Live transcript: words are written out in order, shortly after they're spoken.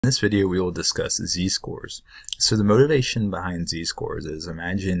In this video we will discuss z-scores. So the motivation behind z-scores is,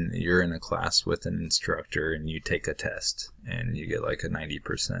 imagine you're in a class with an instructor and you take a test and you get like a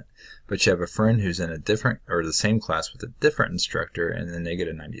 90%, but you have a friend who's in a different or the same class with a different instructor and then they get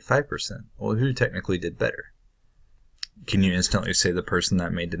a 95%. Well, who technically did better? Can you instantly say the person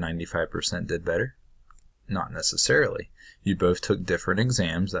that made the 95% did better? Not necessarily. You both took different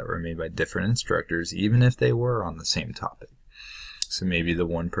exams that were made by different instructors, even if they were on the same topic. So maybe the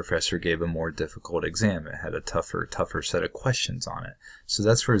one professor gave a more difficult exam. It had a tougher set of questions on it. So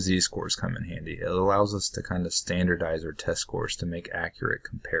that's where z-scores come in handy. It allows us to kind of standardize our test scores to make accurate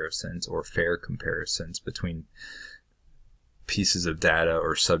comparisons or fair comparisons between pieces of data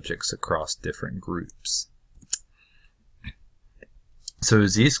or subjects across different groups. So a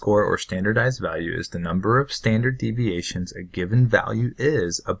z-score or standardized value is the number of standard deviations a given value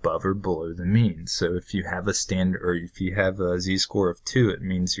is above or below the mean. So if you have a z-score of 2, it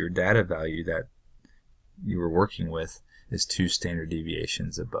means your data value that you were working with is 2 standard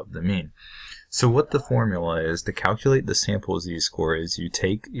deviations above the mean. So what the formula is to calculate the sample z-score is you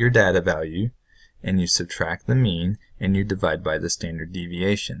take your data value and you subtract the mean and you divide by the standard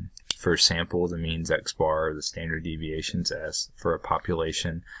deviation. For a sample, the mean's x bar, the standard deviation's s. For a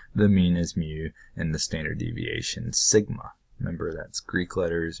population, the mean is mu, and the standard deviation sigma. Remember, that's Greek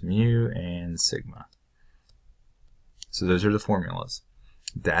letters mu and sigma. So those are the formulas.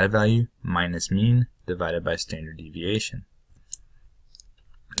 Data value minus mean divided by standard deviation.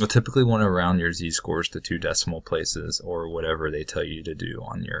 You'll typically want to round your z-scores to 2 decimal places or whatever they tell you to do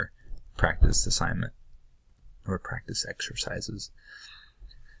on your practice assignment or practice exercises.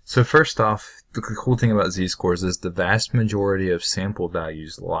 So first off, the cool thing about z-scores is the vast majority of sample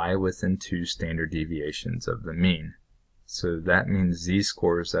values lie within 2 standard deviations of the mean. So that means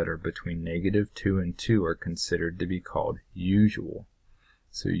z-scores that are between -2 and 2 are considered to be called usual.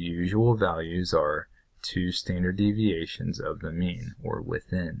 So usual values are 2 standard deviations of the mean, or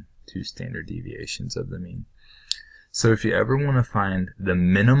within 2 standard deviations of the mean. So if you ever want to find the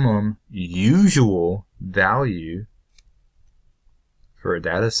minimum usual value for a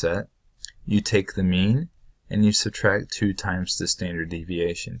data set, you take the mean and you subtract 2 times the standard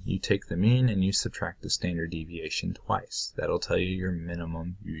deviation. You take the mean and you subtract the standard deviation twice. That'll tell you your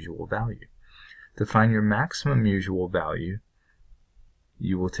minimum usual value. To find your maximum usual value,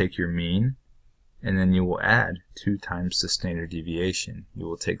 you will take your mean and then you will add 2 times the standard deviation. You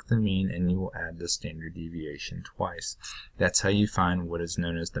will take the mean and you will add the standard deviation twice. That's how you find what is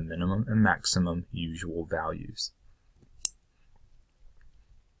known as the minimum and maximum usual values.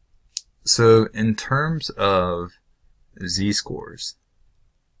 So in terms of z-scores,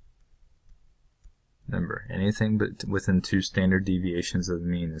 remember, anything but within 2 standard deviations of the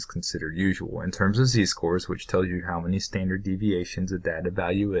mean is considered usual. In terms of z-scores, which tells you how many standard deviations a data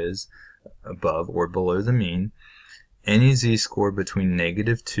value is above or below the mean, any z-score between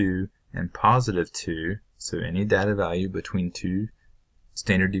 -2 and +2, so any data value between 2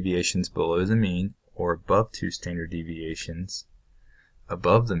 standard deviations below the mean or above 2 standard deviations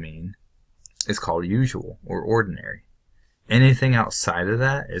above the mean, is called usual or ordinary. Anything outside of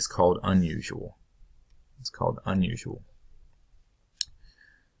that is called unusual. It's called unusual.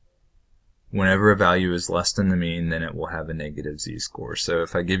 Whenever a value is less than the mean, then it will have a negative z-score. So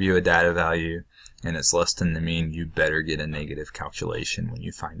if I give you a data value and it's less than the mean, you better get a negative calculation when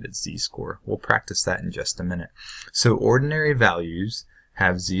you find its z-score. We'll practice that in just a minute. So ordinary values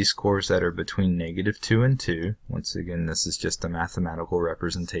have z-scores that are between -2 and 2. Once again, this is just a mathematical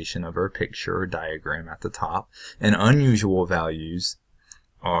representation of our picture or diagram at the top. And unusual values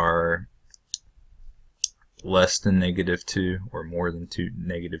are less than -2 or more than 2,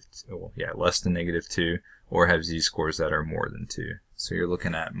 less than -2, or have z-scores that are more than 2. So you're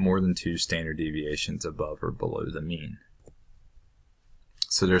looking at more than 2 standard deviations above or below the mean.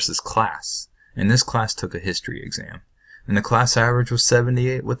 So there's this class, and this class took a history exam. And the class average was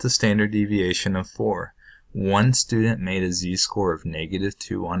 78 with a standard deviation of 4. One student made a z-score of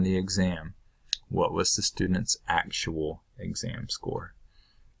 -2 on the exam. What was the student's actual exam score?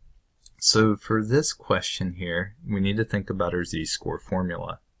 So for this question here, we need to think about our z-score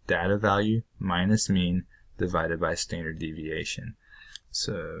formula. Data value minus mean divided by standard deviation.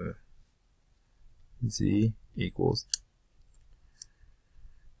 So z equals,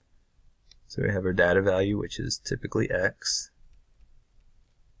 so we have our data value, which is typically x,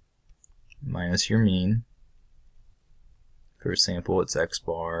 minus your mean. For a sample, it's x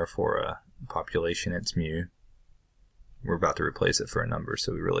bar. For a population, it's mu. We're about to replace it for a number,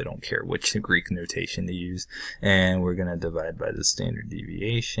 so we really don't care which Greek notation to use. And we're going to divide by the standard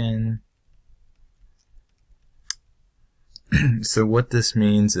deviation. So what this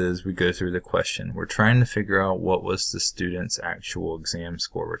means is we go through the question. We're trying to figure out what was the student's actual exam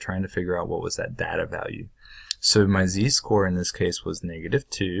score. We're trying to figure out what was that data value. So my z-score in this case was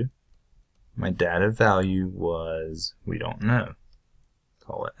 -2. My data value was, we don't know,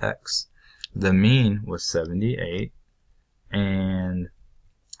 call it x. The mean was 78, and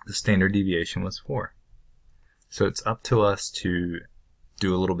the standard deviation was 4. So it's up to us to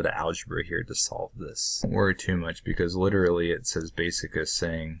do a little bit of algebra here to solve this. Don't worry too much, because literally it says basic is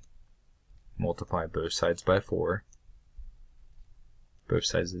saying multiply both sides by 4. Both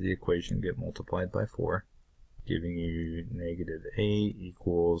sides of the equation get multiplied by 4, giving you -8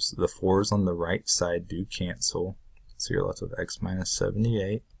 equals, the 4's on the right side do cancel, so you're left with x minus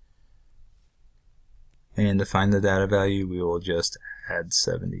 78. And to find the data value, we will just add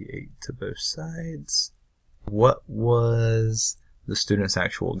 78 to both sides. What was the student's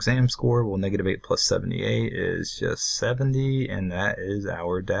actual exam score? Well, -8 plus 78 is just 70, and that is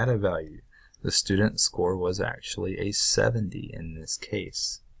our data value. The student's score was actually a 70 in this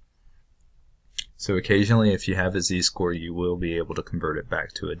case. So occasionally, if you have a z-score, you will be able to convert it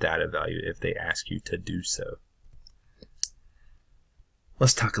back to a data value if they ask you to do so.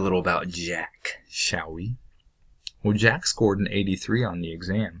 Let's talk a little about Jack, shall we? Well, Jack scored an 83 on the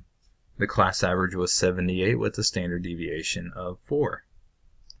exam. The class average was 78 with a standard deviation of 4.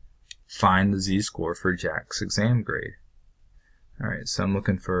 Find the z-score for Jack's exam grade. Alright, so I'm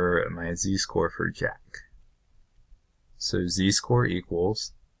looking for my z-score for Jack. So z-score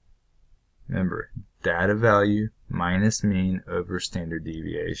equals, remember, data value minus mean over standard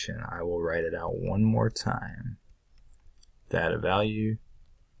deviation. I will write it out one more time. Data value,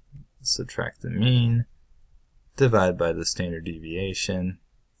 subtract the mean, divide by the standard deviation.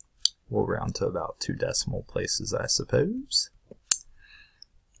 We'll round to about 2 decimal places, I suppose.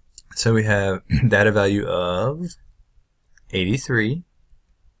 So we have data value of 83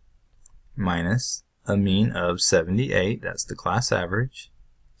 minus a mean of 78, that's the class average,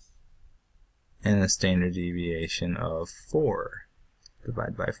 and a standard deviation of 4.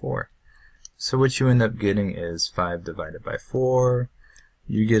 Divide by 4. So what you end up getting is 5 divided by 4.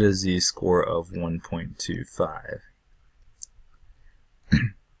 You get a z-score of 1.25.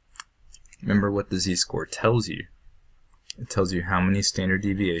 Remember what the z-score tells you. It tells you how many standard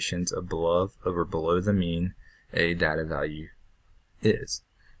deviations above or below the mean a data value is.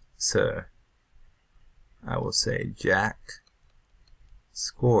 So I will say Jack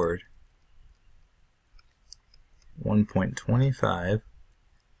scored 1.25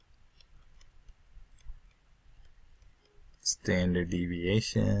 standard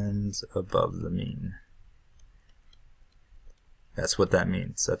deviations above the mean. That's what that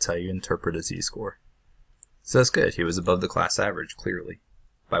means. That's how you interpret a z-score. So that's good. He was above the class average, clearly,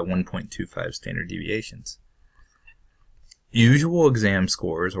 by 1.25 standard deviations. Usual exam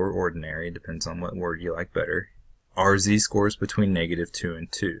scores, or ordinary, depends on what word you like better, are z-scores between -2 and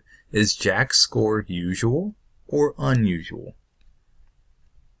 2. Is Jack's score usual or unusual?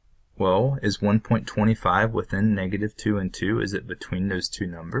 Well, is 1.25 within -2 and 2? Is it between those two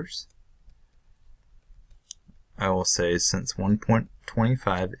numbers? I will say, since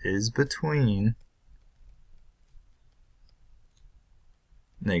 1.25 is between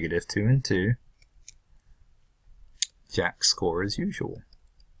 -2 and 2, Jack's score is usual.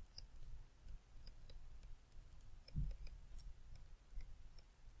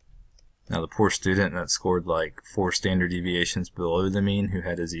 Now the poor student that scored like 4 standard deviations below the mean, who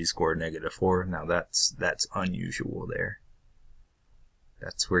had a z-score -4, now that's unusual there.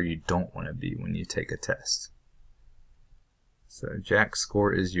 That's where you don't want to be when you take a test. So Jack's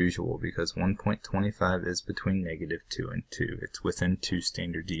score is usual because 1.25 is between -2 and 2. It's within 2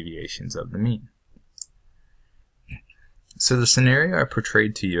 standard deviations of the mean. So the scenario I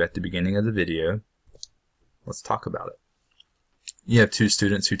portrayed to you at the beginning of the video, let's talk about it. You have 2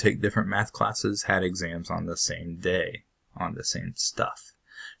 students who take different math classes, had exams on the same day, on the same stuff.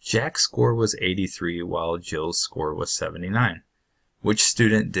 Jack's score was 83 while Jill's score was 79. Which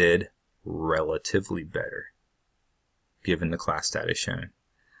student did relatively better, given the class data shown?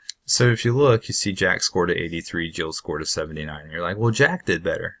 So if you look, you see Jack scored a 83, Jill scored a 79. And you're like, well, Jack did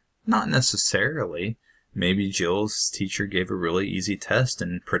better. Not necessarily. Maybe Jill's teacher gave a really easy test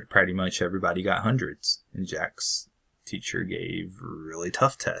and pretty much everybody got hundreds. And Jack's teacher gave a really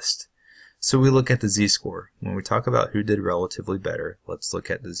tough test. So we look at the z-score. When we talk about who did relatively better, let's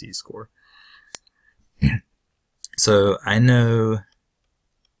look at the z-score. So I know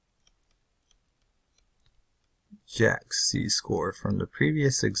Jack's z-score from the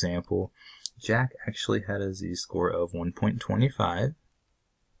previous example. Jack actually had a z-score of 1.25.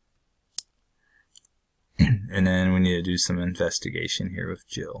 And then we need to do some investigation here with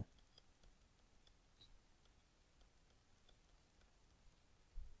Jill.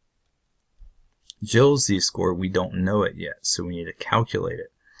 Jill's z-score, we don't know it yet, so we need to calculate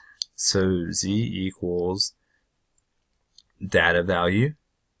it. So z equals data value,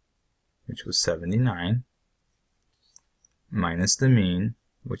 which was 79, minus the mean,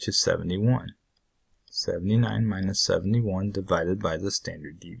 which is 71. 79 minus 71 divided by the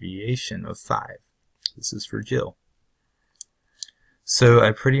standard deviation of 5. This is for Jill. So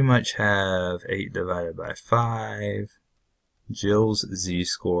I pretty much have 8 divided by 5. Jill's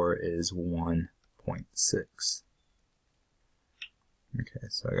z-score is 1.6. Okay,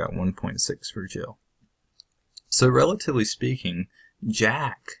 so I got 1.6 for Jill. So relatively speaking,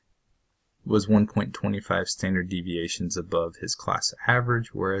 Jack was 1.25 standard deviations above his class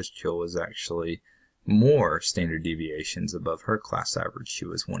average, whereas Jill was actually more standard deviations above her class average. She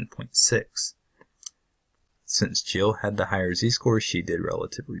was 1.6. Since Jill had the higher z-score, she did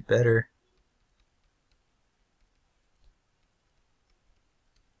relatively better.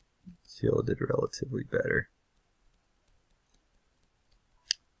 Jill did relatively better.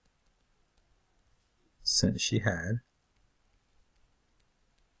 Since she had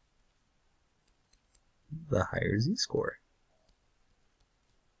the higher z-score.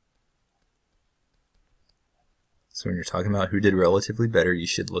 So when you're talking about who did relatively better, you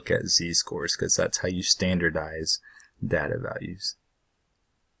should look at z-scores, because that's how you standardize data values.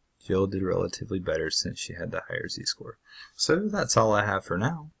 Jill did relatively better since she had the higher z-score. So that's all I have for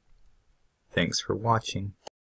now. Thanks for watching.